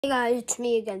Hey guys, it's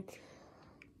me again.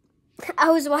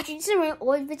 I was watching some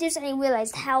old videos and I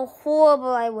realized how horrible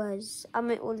I was on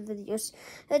my old videos.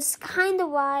 That's kind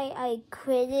of why I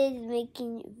quitted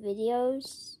making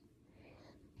videos.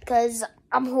 Because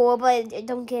I'm horrible, I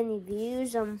don't get any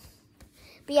views. But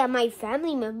yeah, my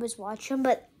family members watch them,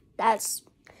 but that's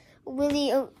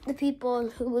really the people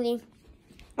who really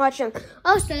watch them.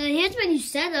 Oh, so here's my new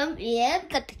setup. Yeah,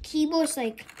 got the keyboards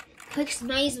like Quick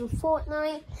Nice in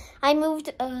Fortnite. I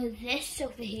moved this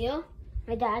over here.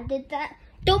 My dad did that.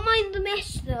 Don't mind the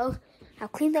mess though. I'll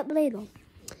clean that later.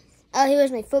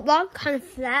 Here's my football, kind of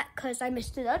flat because I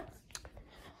messed it up.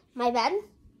 My bad.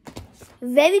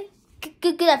 Very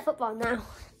good at football now.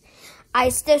 I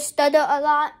still stutter a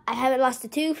lot. I haven't lost a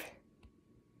tooth.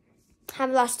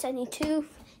 Haven't lost any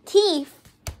teeth.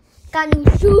 Got new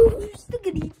shoes. Look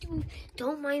at these shoes.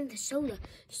 Don't mind the soda.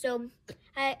 So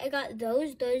I got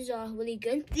those. Those are really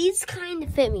good. These kind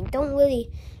of fit me. Don't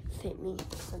really fit me.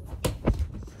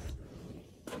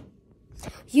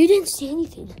 You didn't see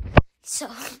anything. So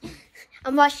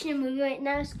I'm watching a movie right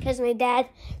now because my dad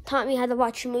taught me how to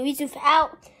watch movies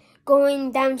without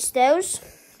going downstairs.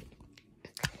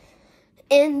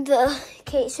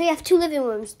 Okay, so you have two living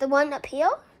rooms. The one up here,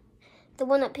 the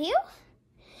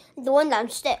one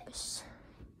downstairs.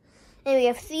 And we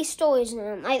have 3 stories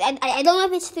now. I don't know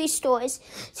if it's 3 stories,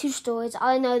 2 stories. All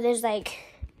I know there's like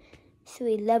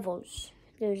 3 levels.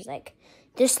 There's like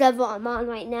this level I'm on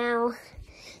right now.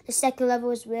 The second level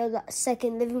is where the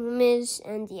second living room is,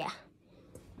 and yeah.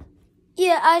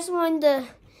 Yeah, I just wanted to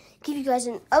give you guys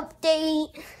an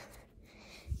update.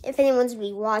 If anyone's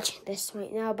really watching this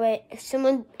right now, but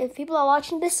if people are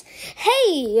watching this,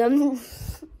 hey,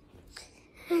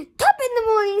 top in the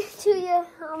morning to you.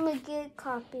 I'm gonna get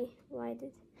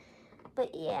copyrighted.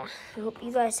 But yeah, I hope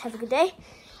you guys have a good day.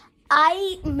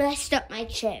 I messed up my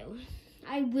chair.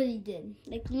 I really did.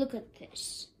 Like, look at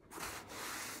this.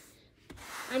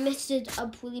 I messed it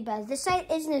up really bad. This side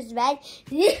isn't as bad.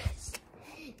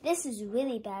 This is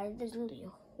really bad. There's literally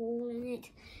a hole in it.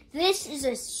 This is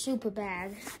a super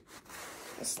bad.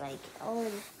 It's like,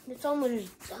 oh, it's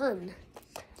almost done.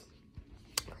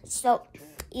 So,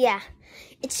 yeah.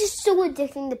 It's just so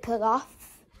addicting to put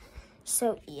off.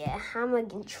 So, yeah, I'm gonna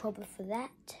get in trouble for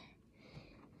that.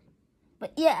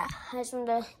 But, yeah, I just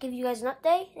wanted to give you guys an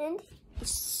update and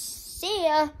see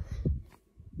ya.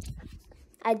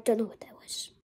 I don't know what that was.